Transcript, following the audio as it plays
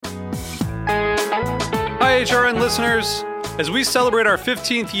HRN listeners. As we celebrate our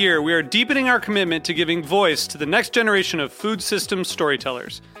 15th year, we are deepening our commitment to giving voice to the next generation of food systems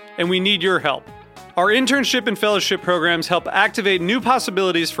storytellers, and we need your help. Our internship and fellowship programs help activate new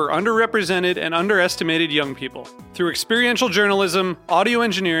possibilities for underrepresented and underestimated young people through experiential journalism, audio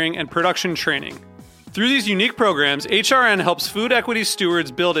engineering, and production training. Through these unique programs, HRN helps food equity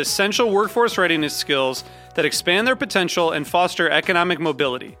stewards build essential workforce readiness skills that expand their potential and foster economic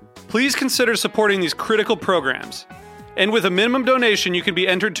mobility. Please consider supporting these critical programs. And with a minimum donation, you can be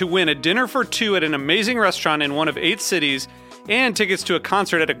entered to win a dinner for two at an amazing restaurant in one of 8 cities and tickets to a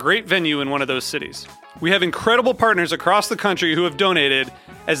concert at a great venue in one of those cities. We have incredible partners across the country who have donated,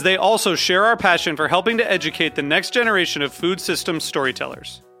 as they also share our passion for helping to educate the next generation of food systems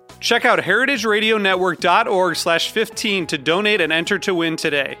storytellers. Check out heritageradionetwork.org/15 to donate and enter to win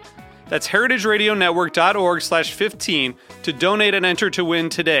today. That's heritageradionetwork.org/15 to donate and enter to win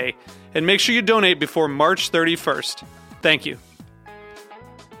today. And make sure you donate before March 31st. Thank you.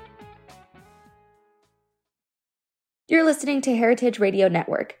 You're listening to Heritage Radio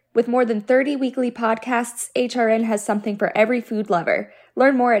Network. With more than 30 weekly podcasts, HRN has something for every food lover.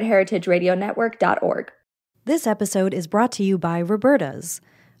 Learn more at heritageradionetwork.org. This episode is brought to you by Roberta's,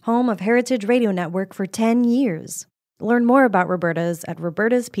 home of Heritage Radio Network for 10 years. Learn more about Roberta's at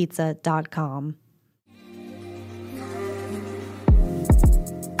robertaspizza.com.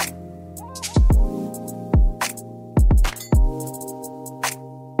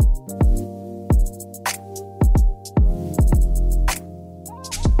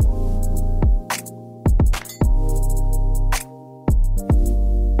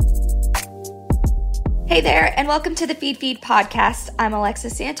 Hey there, and welcome to the Feed Feed podcast. I'm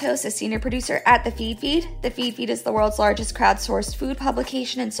Alexis Santos, a senior producer at the Feed Feed. The Feed Feed is the world's largest crowdsourced food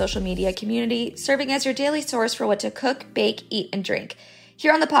publication and social media community, serving as your daily source for what to cook, bake, eat, and drink.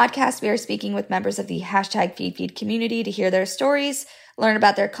 Here on the podcast, we are speaking with members of the hashtag Feed Feed community to hear their stories, learn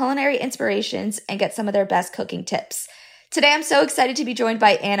about their culinary inspirations, and get some of their best cooking tips. Today, I'm so excited to be joined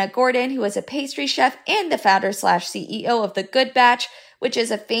by Anna Gordon, who is a pastry chef and the founder/CEO of The Good Batch, which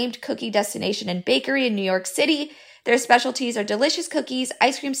is a famed cookie destination and bakery in New York City. Their specialties are delicious cookies,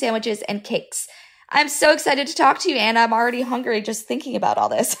 ice cream sandwiches, and cakes. I'm so excited to talk to you, Anna. I'm already hungry just thinking about all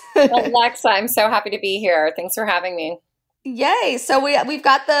this. Alexa, I'm so happy to be here. Thanks for having me. Yay. So we've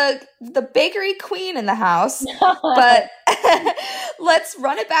got the bakery queen in the house, but let's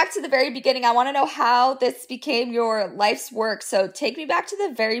run it back to the very beginning. I want to know how this became your life's work. So take me back to the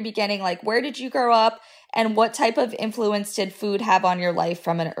very beginning. Like, where did you grow up? And what type of influence did food have on your life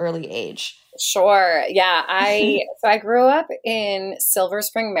from an early age? Sure. Yeah. I grew up in Silver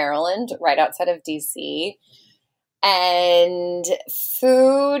Spring, Maryland, right outside of DC. And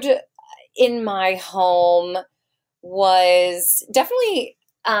food in my home was definitely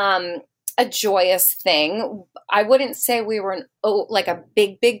a joyous thing. I wouldn't say we were like a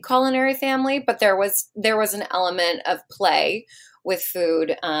big culinary family, but there was an element of play with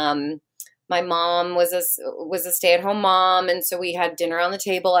food. My mom was a stay-at-home mom, and so we had dinner on the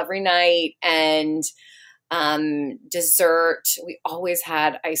table every night, and dessert. We always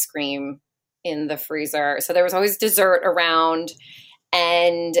had ice cream in the freezer, so there was always dessert around.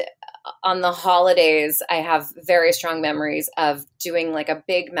 And on the holidays, I have very strong memories of doing like a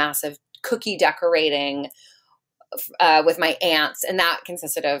big, massive cookie decorating with my aunts, and that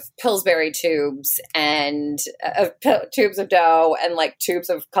consisted of Pillsbury tubes and tubes of dough and like tubes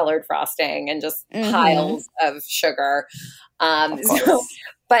of colored frosting and just piles of sugar. But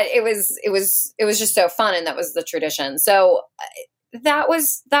it was just so fun, and that was the tradition. So that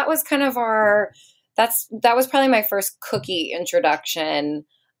was kind of that was probably my first cookie introduction.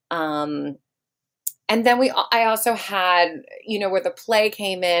 And then I also had, where the play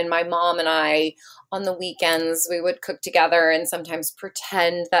came in, my mom and I, on the weekends, we would cook together and sometimes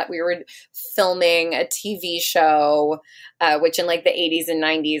pretend that we were filming a TV show, which in like the 80s and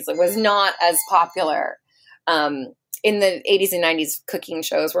 90s was not as popular. In the 80s and 90s, cooking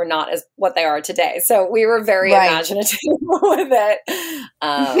shows were not as what they are today. So we were very imaginative with it.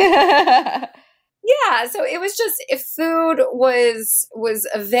 Yeah, so it was just, if food was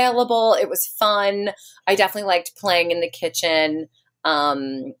available, it was fun. I definitely liked playing in the kitchen,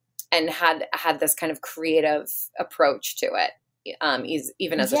 and had this kind of creative approach to it,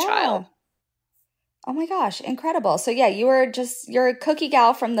 even as a child. Oh my gosh, incredible! So yeah, you're a cookie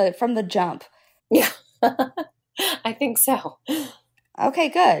gal from the jump. Yeah, I think so. Okay,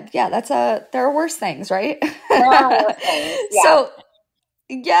 good. Yeah, there are worse things, right? There are worse things. Yeah.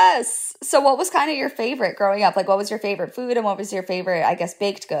 Yes. So what was kind of your favorite growing up? Like, what was your favorite food and what was your favorite, I guess,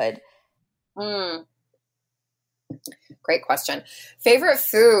 baked good? Great question. Favorite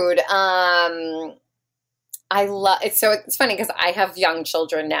food. I love it. So it's funny because I have young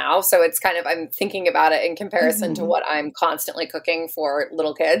children now. So it's kind of, I'm thinking about it in comparison to what I'm constantly cooking for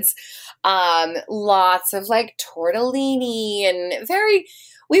little kids. Lots of like tortellini and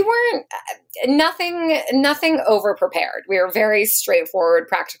we weren't, nothing over prepared. We were very straightforward,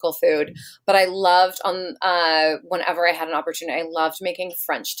 practical food, but I loved whenever I had an opportunity, I loved making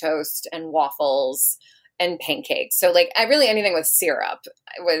French toast and waffles and pancakes. So like really anything with syrup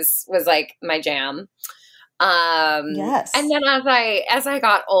was like my jam. Yes. And then as I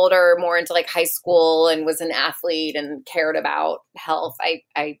got older, more into like high school and was an athlete and cared about health,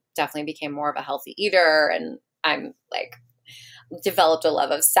 I definitely became more of a healthy eater, and I'm like developed a love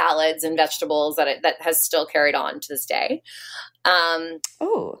of salads and vegetables that has still carried on to this day. And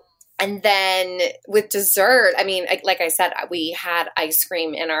then with dessert, I mean, like I said, we had ice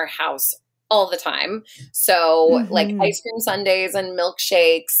cream in our house all the time. So like ice cream sundaes and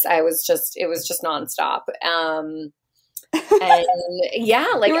milkshakes, it was just nonstop. And yeah,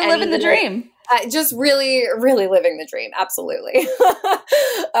 like you were living the dream. Just really, really living the dream. Absolutely.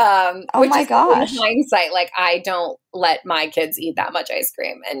 Oh my gosh. In hindsight, like I don't let my kids eat that much ice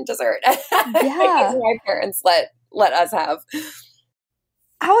cream and dessert. Yeah. My parents let us have.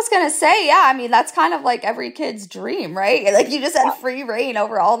 I was going to say, yeah, I mean, that's kind of like every kid's dream, right? Like you just had free reign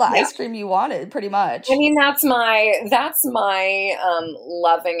over all the ice cream you wanted, pretty much. I mean, that's my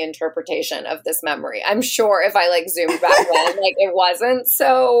loving interpretation of this memory. I'm sure if I like zoomed back then, like it wasn't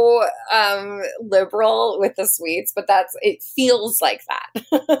so liberal with the sweets, but it feels like that.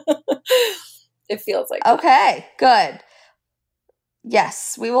 It feels like okay, good.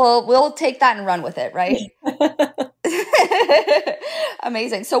 Yes, we'll take that and run with it, right?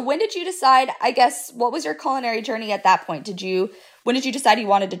 Amazing. So when did you decide, I guess, what was your culinary journey at that point? When did you decide you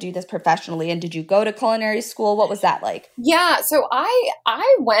wanted to do this professionally, and did you go to culinary school? What was that like? Yeah, so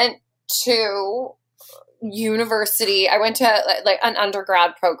I went to university. I went to like an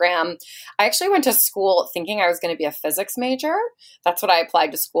undergrad program. I actually went to school thinking I was going to be a physics major. That's what I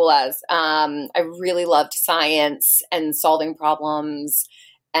applied to school as. I really loved science and solving problems.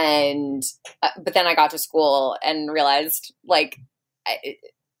 But then I got to school and realized like I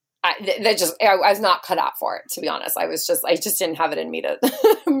was not cut out for it, to be honest. I just didn't have it in me to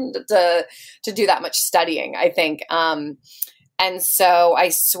do that much studying, I think. And so I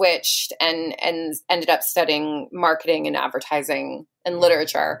switched and ended up studying marketing and advertising and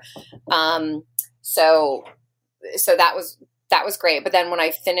literature. So that was great. But then when I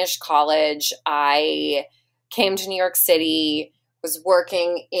finished college, I came to New York City, was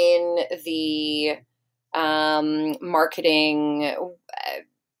working in the marketing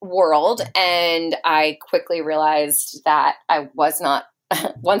world, and I quickly realized that I was not,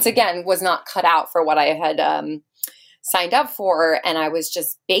 once again, was not cut out for what I had signed up for, and I was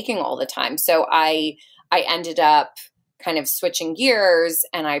just baking all the time. So I ended up kind of switching gears,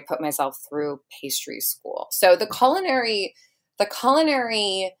 and I put myself through pastry school. So the culinary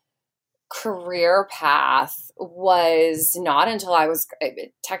career path was not until I was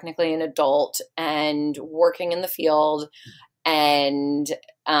technically an adult and working in the field, and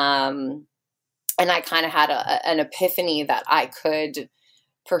I kind of had an epiphany that I could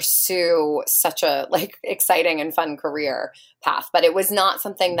pursue such a like exciting and fun career path. But it was not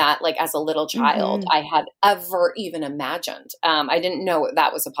something that like as a little child I had ever even imagined. I didn't know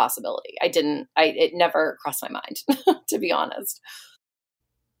that was a possibility. It never crossed my mind, to be honest.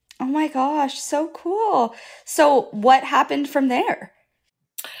 Oh my gosh, so cool. So what happened from there?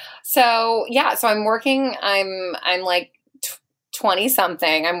 So I'm working, I'm like 20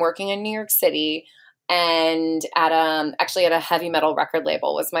 something. I'm working in New York City, and at a heavy metal record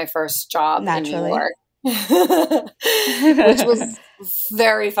label was my first job in New York, which was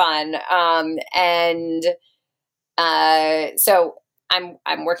very fun. So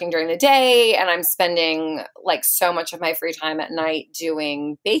I'm working during the day, and I'm spending like so much of my free time at night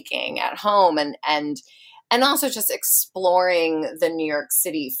doing baking at home and also just exploring the New York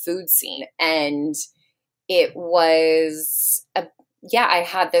City food scene. And it was, I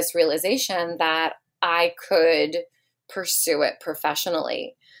had this realization that I could pursue it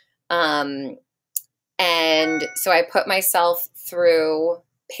professionally. And so I put myself through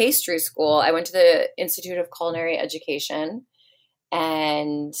pastry school. I went to the Institute of Culinary Education.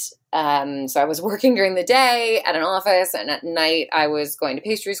 And so I was working during the day at an office, and at night I was going to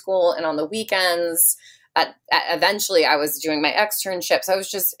pastry school, and on the weekends, eventually I was doing my externships. I was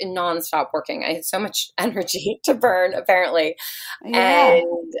just nonstop working. I had so much energy to burn, apparently. Yeah.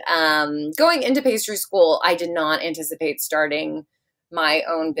 And going into pastry school, I did not anticipate starting my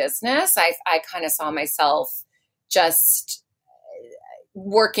own business. I kind of saw myself just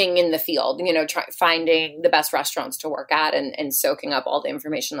working in the field, finding the best restaurants to work at and soaking up all the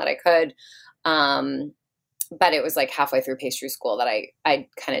information that I could. But it was like halfway through pastry school that I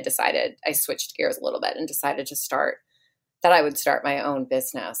kind of decided, I switched gears a little bit and decided that I would start my own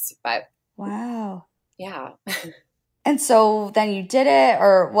business. But wow. Yeah. And so then you did it,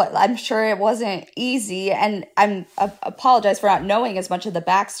 or what? I'm sure it wasn't easy. And I apologize for not knowing as much of the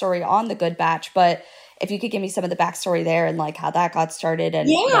backstory on the Good Batch, but if you could give me some of the backstory there and like how that got started and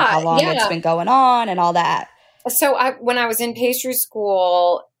how long it's been going on and all that. So when I was in pastry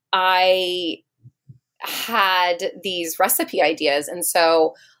school, I had these recipe ideas. And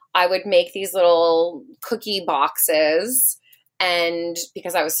so I would make these little cookie boxes. And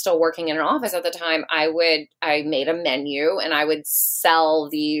because I was still working in an office at the time, I made a menu and I would sell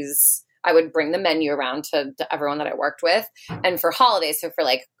these. I would bring the menu around to everyone that I worked with. And for holidays, so for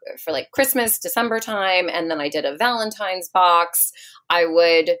like Christmas, December time, and then I did a Valentine's box, I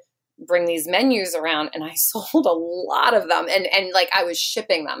would bring these menus around and I sold a lot of them and like I was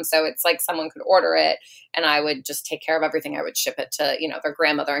shipping them. So it's like someone could order it and I would just take care of everything. I would ship it to, their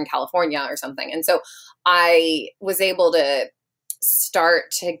grandmother in California or something. And so I was able to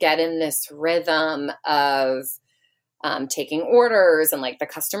start to get in this rhythm of taking orders and like the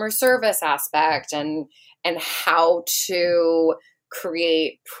customer service aspect and how to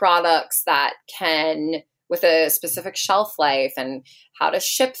create products that can, with a specific shelf life, and how to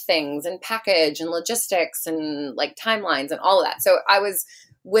ship things and package and logistics and like timelines and all of that. So I was,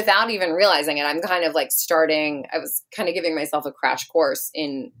 without even realizing it, I'm kind of like I was kind of giving myself a crash course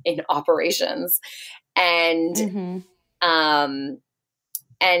in operations. And, and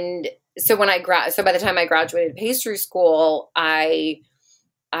so when so by the time I graduated pastry school, I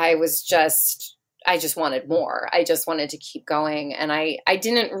just wanted more. I just wanted to keep going. And I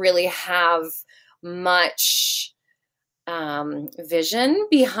didn't really have much vision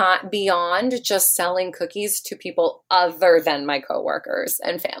beyond just selling cookies to people other than my coworkers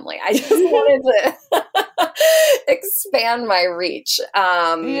and family. I just wanted to expand my reach.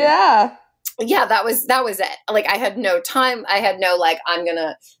 Yeah, that was it. Like I had no time. I had no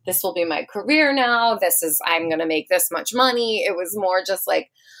this will be my career now. I'm going to make this much money. It was more just like,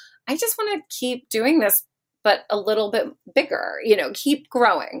 I just want to keep doing this, but a little bit bigger, keep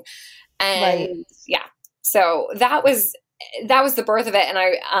growing. And so that was the birth of it.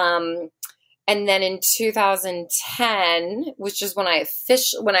 And and then in 2010, which is when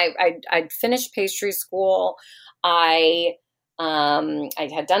I'd finished pastry school, I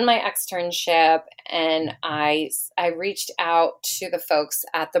had done my externship and I reached out to the folks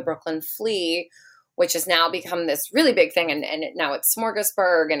at the Brooklyn Flea, which has now become this really big thing. And now it's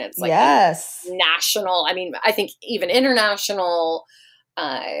Smorgasburg and it's like national. I mean, I think even international.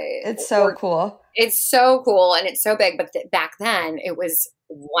 It's so cool. It's so cool. And it's so big. But back then it was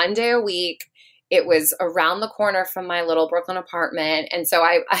one day a week. It was around the corner from my little Brooklyn apartment. And so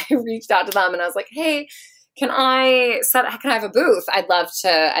I reached out to them and I was like, hey, can I have a booth? I'd love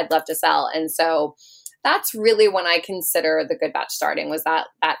to sell. And so that's really when I consider the Good Batch starting, was that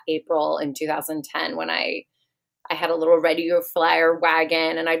April in 2010 when I had a little radio flyer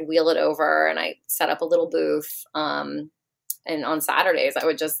wagon and I'd wheel it over and I set up a little booth. And on Saturdays I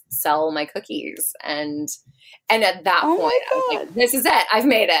would just sell my cookies. And at that point I was like, this is it. I've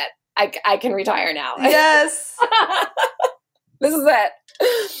made it. I can retire now. Yes. This is it.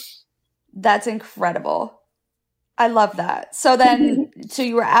 That's incredible. I love that. So then, so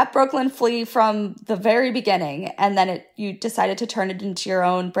you were at Brooklyn Flea from the very beginning, and then you decided to turn it into your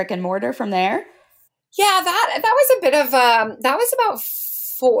own brick and mortar from there? Yeah, that was a bit of, that was about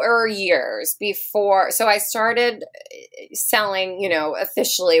 4 years before. So I started selling,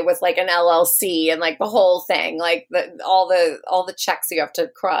 officially with like an LLC and like the whole thing, like all the checks you have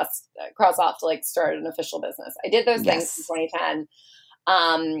to cross off to like start an official business. I did those things in 2010.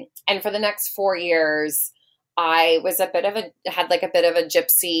 And for the next 4 years, I was had a bit of a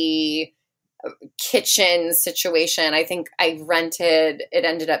gypsy kitchen situation. I think it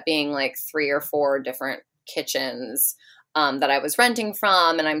ended up being like 3 or 4 different kitchens that I was renting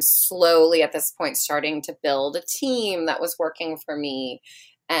from. And I'm slowly at this point starting to build a team that was working for me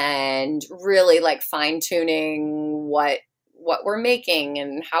and really like fine tuning what we're making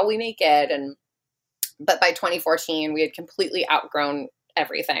and how we make it. But by 2014, we had completely outgrown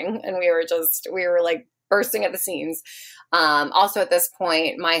everything. And we were like bursting at the seams. Also at this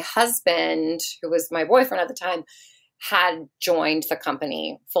point, my husband, who was my boyfriend at the time, had joined the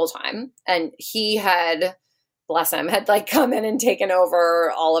company full time. And he had, bless him, had like come in and taken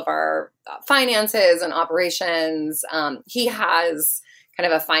over all of our finances and operations. He has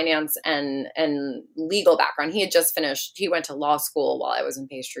kind of a finance and legal background. He had just finished, he went to law school while I was in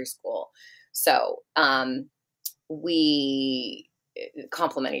pastry school. So we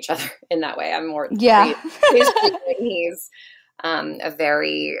complement each other in that way. I'm more pastry, and he's a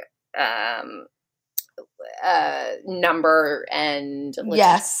very number and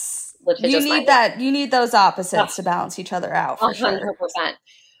litigious you need that. You need those opposites to balance each other out. For 100%. Sure.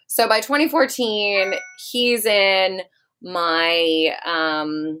 So by 2014, he's in my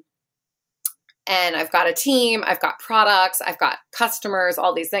and I've got a team, I've got products, I've got customers,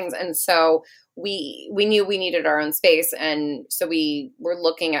 all these things, and so we knew we needed our own space, and so we were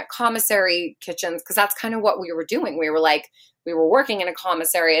looking at commissary kitchens because that's kind of what we were doing. We were working in a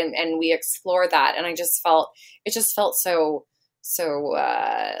commissary, and we explored that, and it just felt so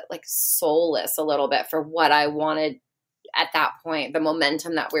like soulless a little bit for what I wanted at that point, the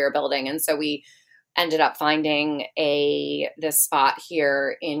momentum that we were building. And so we ended up finding this spot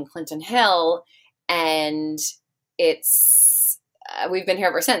here in Clinton Hill, and we've been here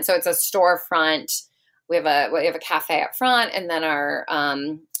ever since. So it's a storefront. We have a cafe up front, and then our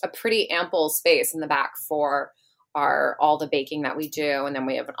a pretty ample space in the back for all the baking that we do, and then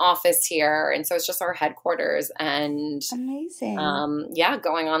we have an office here, and so it's just our headquarters. And amazing,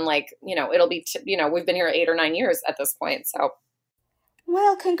 going on it'll be we've been here 8 or 9 years at this point. So,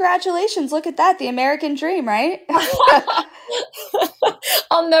 well, congratulations! Look at that, the American dream, right?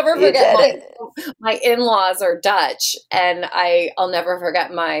 I'll never forget my in-laws are Dutch, and I'll never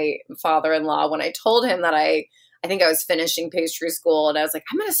forget my father-in-law when I told him that I think I was finishing pastry school, and I was like,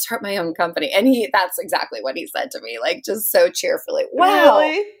 I'm going to start my own company. And that's exactly what he said to me, like, just so cheerfully. Wow.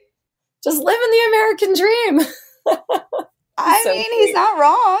 Really? Just living the American dream. I mean, sweet. He's not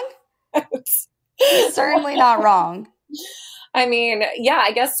wrong. He's certainly not wrong. I mean, yeah,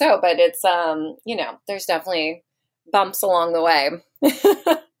 I guess so. But it's, there's definitely bumps along the way.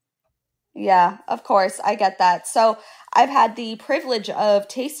 Yeah, of course. I get that. So I've had the privilege of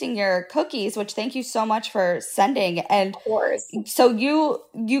tasting your cookies, which thank you so much for sending. And of course. So you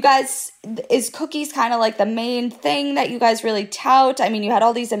guys, is cookies kind of like the main thing that you guys really tout? I mean, you had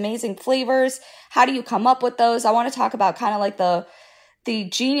all these amazing flavors. How do you come up with those? I want to talk about kind of like the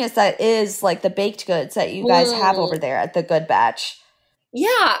genius that is like the baked goods that you guys have over there at the Good Batch.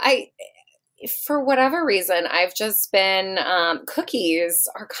 Yeah, for whatever reason, I've just been, cookies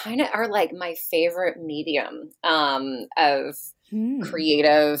are like my favorite medium of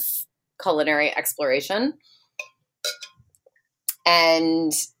creative culinary exploration.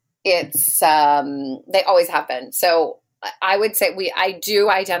 And it's, they always have been. So I would say I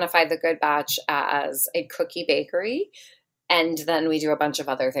do identify the Good Batch as a cookie bakery. And then we do a bunch of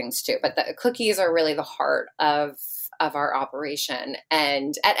other things too. But the cookies are really the heart of our operation.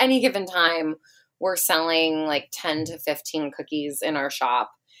 And at any given time, we're selling like 10 to 15 cookies in our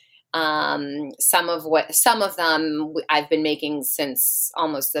shop. Some of them I've been making since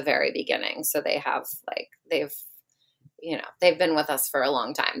almost the very beginning. So they've been with us for a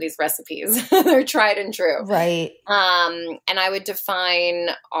long time. These recipes, they're tried and true. Right. And I would define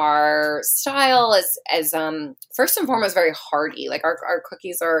our style as first and foremost, very hearty. Like our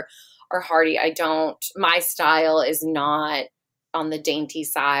cookies are hearty. My style is not on the dainty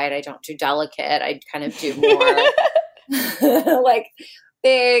side. I don't do delicate. I kind of do more like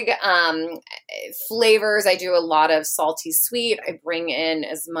big flavors. I do a lot of salty sweet. I bring in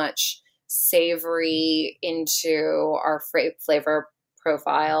as much savory into our flavor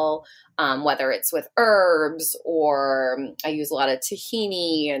profile, whether it's with herbs or I use a lot of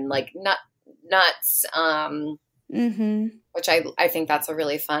tahini and like nuts, which I think that's a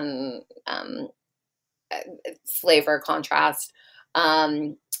really fun flavor contrast.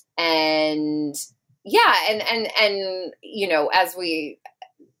 And yeah, and as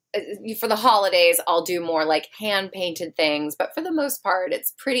for the holidays, I'll do more like hand painted things, but for the most part,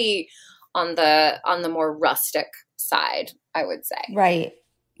 it's pretty on the more rustic side, I would say. Right.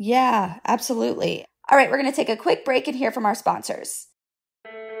 Yeah, absolutely. All right, we're going to take a quick break and hear from our sponsors.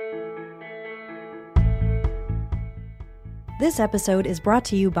 This episode is brought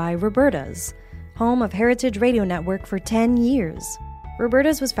to you by Roberta's, home of Heritage Radio Network for 10 years.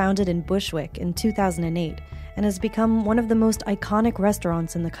 Roberta's was founded in Bushwick in 2008 and has become one of the most iconic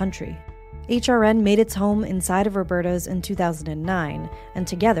restaurants in the country. HRN made its home inside of Roberta's in 2009, and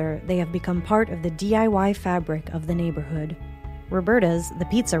together they have become part of the DIY fabric of the neighborhood. Roberta's, the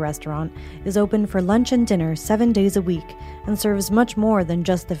pizza restaurant, is open for lunch and dinner 7 days a week and serves much more than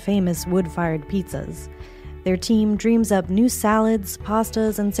just the famous wood-fired pizzas. Their team dreams up new salads,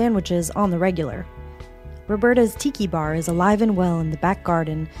 pastas, and sandwiches on the regular. Roberta's Tiki Bar is alive and well in the back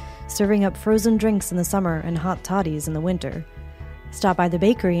garden, serving up frozen drinks in the summer and hot toddies in the winter. Stop by the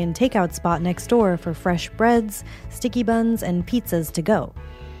bakery and takeout spot next door for fresh breads, sticky buns, and pizzas to go.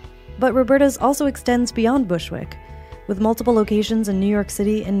 But Roberta's also extends beyond Bushwick, with multiple locations in New York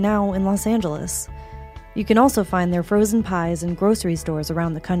City and now in Los Angeles. You can also find their frozen pies in grocery stores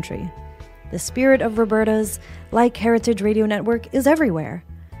around the country. The spirit of Roberta's, like Heritage Radio Network, is everywhere.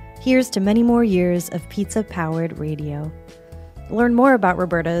 Here's to many more years of pizza-powered radio. Learn more about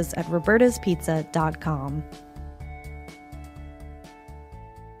Roberta's at robertaspizza.com.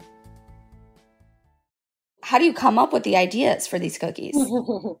 How do you come up with the ideas for these cookies?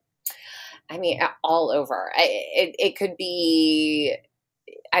 I mean, all over. It could be,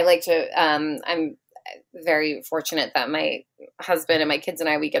 I like to, I'm very fortunate that my husband and my kids and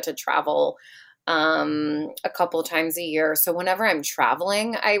I, we get to travel a couple of times a year. So whenever I'm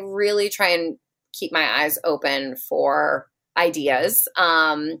traveling, I really try and keep my eyes open for ideas.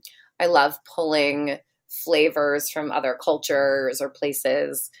 I love pulling flavors from other cultures or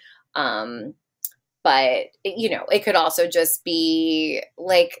places. But, you know, it could also just be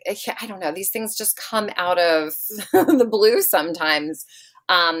like, I don't know, these things just come out of the blue sometimes.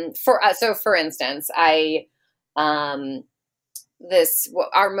 So for instance, our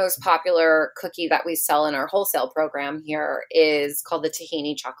most popular cookie that we sell in our wholesale program here is called the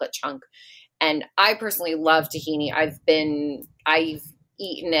Tahini Chocolate Chunk. And I personally love tahini. I've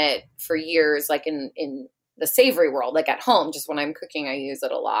eaten it for years, like in the savory world, like at home, just when I'm cooking, I use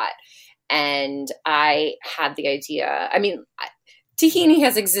it a lot. And I had the idea, I mean, tahini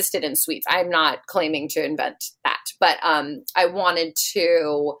has existed in sweets. I'm not claiming to invent that, but I wanted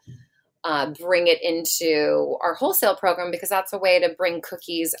to bring it into our wholesale program because that's a way to bring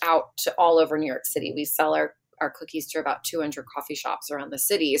cookies out to all over New York City. We sell our cookies to about 200 coffee shops around the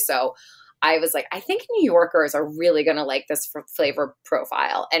city. So I was like, I think New Yorkers are really going to like this flavor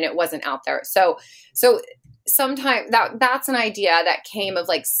profile. And it wasn't out there. So sometimes that's an idea that came of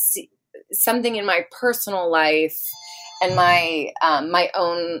like something in my personal life and my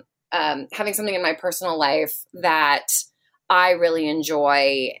own, having something in my personal life that I really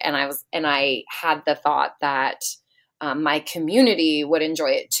enjoy. And I had the thought that my community would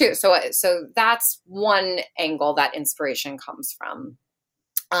enjoy it too. So that's one angle that inspiration comes from.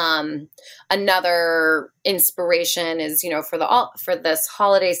 Another inspiration is, for this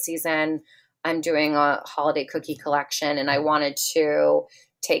holiday season, I'm doing a holiday cookie collection, and I wanted to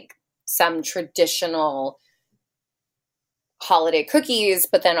take some traditional holiday cookies,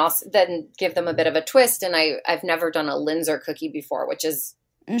 but then give them a bit of a twist. And I've never done a Linzer cookie before, which is,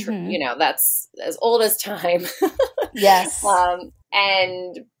 that's as old as time. Yes.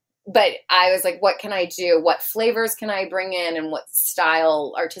 But I was like, what can I do? What flavors can I bring in, and what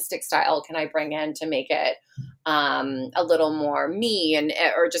artistic style can I bring in to make it a little more me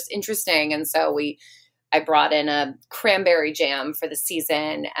or just interesting? And so I brought in a cranberry jam for the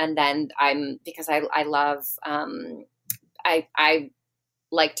season. And then because I love, I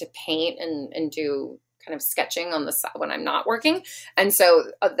like to paint and do kind of sketching on the side when I'm not working. And so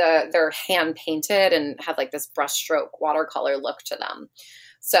they're hand painted and have like this brushstroke watercolor look to them.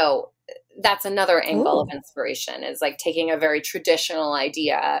 So that's another angle of inspiration, is like taking a very traditional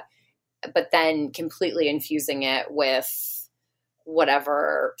idea, but then completely infusing it with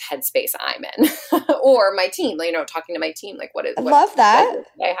whatever headspace I'm in or my team, talking to my team, like I love that.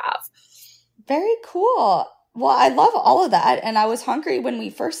 I have. Very cool. Well, I love all of that. And I was hungry when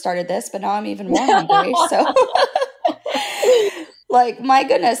we first started this, but now I'm even more hungry. So like, my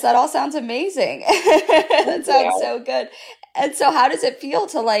goodness, that all sounds amazing. That sounds so good. And so how does it feel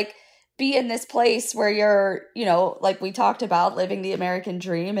to like be in this place where you're, like we talked about, living the American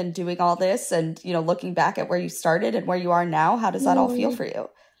dream and doing all this and, looking back at where you started and where you are now? How does that all feel for you?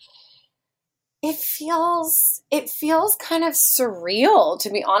 It feels kind of surreal, to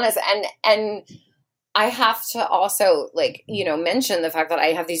be honest. And I have to also mention the fact that I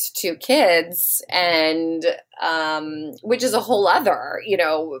have these two kids, and which is a whole other,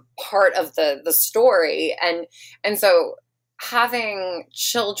 part of the story. And so having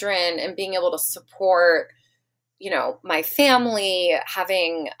children and being able to support, my family,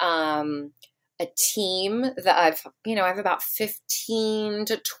 having a team that I have about 15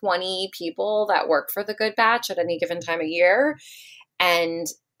 to 20 people that work for the Good Batch at any given time of year. And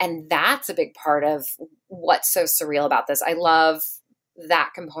that's a big part of what's so surreal about this. I love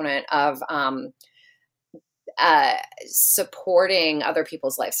that component of supporting other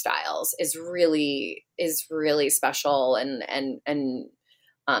people's lifestyles is really special and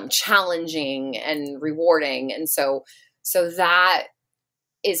challenging and rewarding. And so that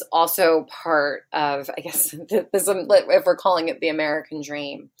is also part of, I guess, if we're calling it the American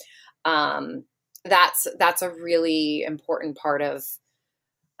dream. that's a really important part of,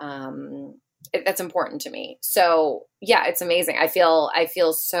 that's important to me. So yeah, it's amazing. I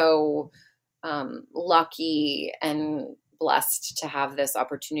feel so lucky and blessed to have this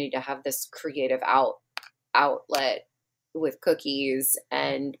opportunity to have this creative outlet with cookies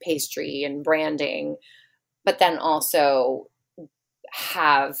and pastry and branding, but then also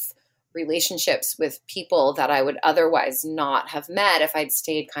have relationships with people that I would otherwise not have met if I'd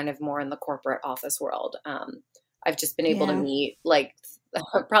stayed kind of more in the corporate office world. I've just been able to meet like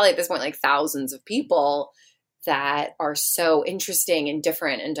probably at this point, like thousands of people that are so interesting and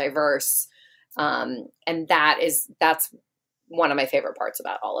different and diverse. And that's one of my favorite parts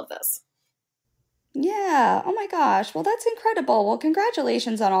about all of this. Yeah. Oh my gosh. Well, that's incredible. Well,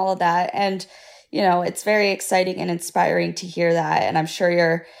 congratulations on all of that. And, it's very exciting and inspiring to hear that. And I'm sure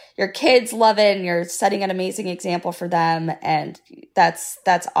your kids love it and you're setting an amazing example for them. And that's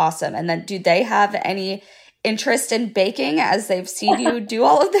awesome. And then do they have any interest in baking as they've seen you do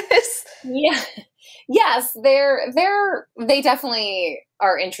all of this? Yeah. Yes, they definitely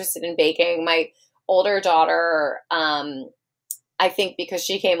are interested in baking. My older daughter, I think because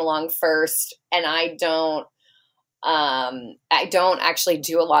she came along first, and I don't actually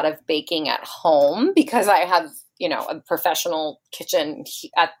do a lot of baking at home because I have, a professional kitchen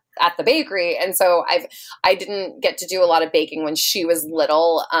at the bakery. And so I didn't get to do a lot of baking when she was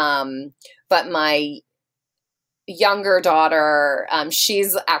little. But my younger daughter,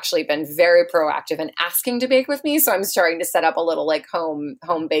 she's actually been very proactive in asking to bake with me. So I'm starting to set up a little like home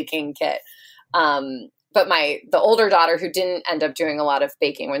baking kit. But the older daughter, who didn't end up doing a lot of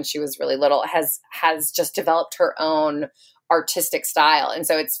baking when she was really little, has just developed her own artistic style. And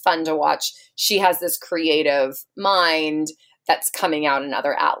so it's fun to watch. She has this creative mind that's coming out in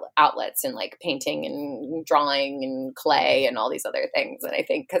other outlets, and like painting and drawing and clay and all these other things. And I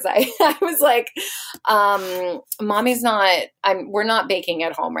think because I was like, mommy's we're not baking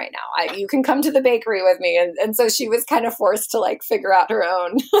at home right now. You can come to the bakery with me. And so she was kind of forced to like figure out her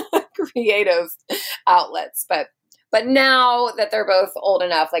own creative outlets. But now that they're both old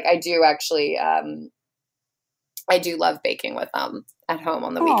enough, like I do actually, I do love baking with them at home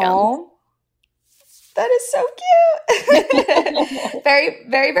on the weekend. That is so cute. Very,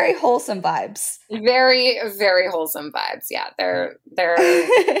 very, very wholesome vibes. Very, very wholesome vibes. Yeah, they're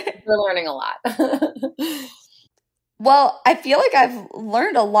learning a lot. Well, I feel like I've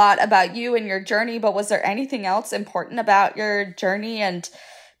learned a lot about you and your journey, but was there anything else important about your journey and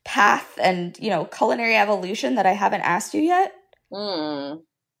path and, culinary evolution that I haven't asked you yet?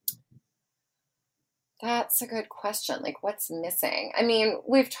 That's a good question. Like, what's missing? I mean,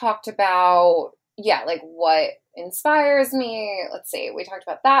 we've talked about, like what inspires me. Let's see. We talked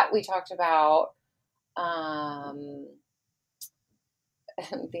about that. We talked about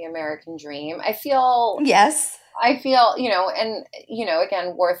the American dream. Yes. I feel, and,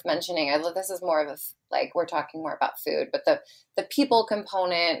 again, worth mentioning. This is more of we're talking more about food, but the people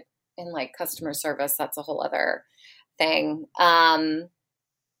component in like customer service, that's a whole other thing.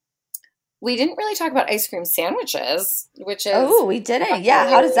 We didn't really talk about ice cream sandwiches, which is... Oh, we didn't. Yeah.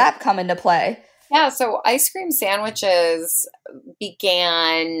 How does that come into play? Yeah. So ice cream sandwiches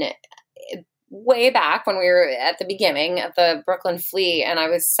began way back when we were at the beginning at the Brooklyn Flea, and I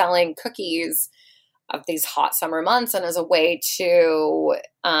was selling cookies of these hot summer months. And as a way to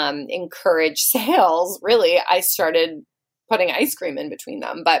encourage sales, really, I started putting ice cream in between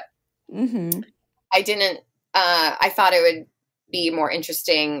them. But I didn't, I thought it would be more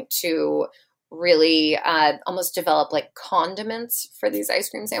interesting to really almost develop like condiments for these ice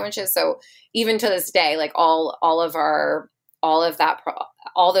cream sandwiches. So even to this day, like all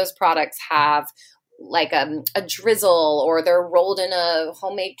those products have like a drizzle, or they're rolled in a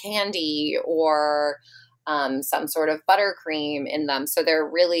homemade candy, or some sort of buttercream in them. So they're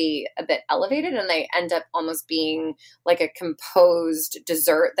really a bit elevated, and they end up almost being like a composed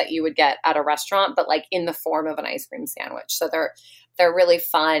dessert that you would get at a restaurant, but like in the form of an ice cream sandwich. So they're really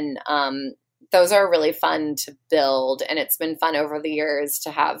fun. Those are really fun to build. And it's been fun over the years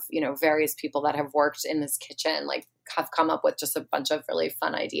to have, various people that have worked in this kitchen, like have come up with just a bunch of really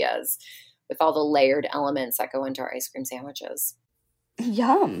fun ideas with all the layered elements that go into our ice cream sandwiches.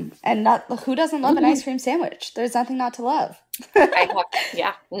 Yum. And who doesn't love an ice cream sandwich? There's nothing not to love. No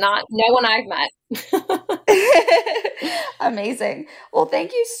one I've met. Amazing. Well,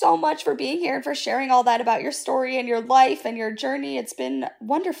 thank you so much for being here and for sharing all that about your story and your life and your journey. It's been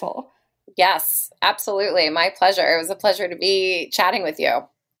wonderful. Yes, absolutely. My pleasure. It was a pleasure to be chatting with you.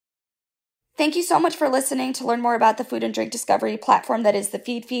 Thank you so much for listening. To learn more about the food and drink discovery platform that is the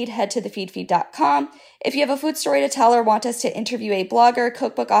Feed Feed, head to thefeedfeed.com. If you have a food story to tell or want us to interview a blogger,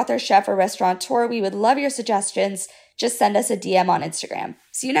 cookbook author, chef, or restaurateur, we would love your suggestions. Just send us a DM on Instagram.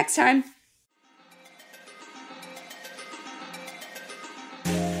 See you next time.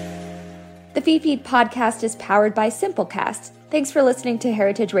 The Feed Feed podcast is powered by Simplecast. Thanks for listening to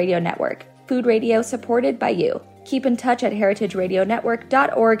Heritage Radio Network, food radio supported by you. Keep in touch at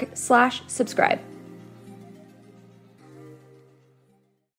heritageradionetwork.org/subscribe.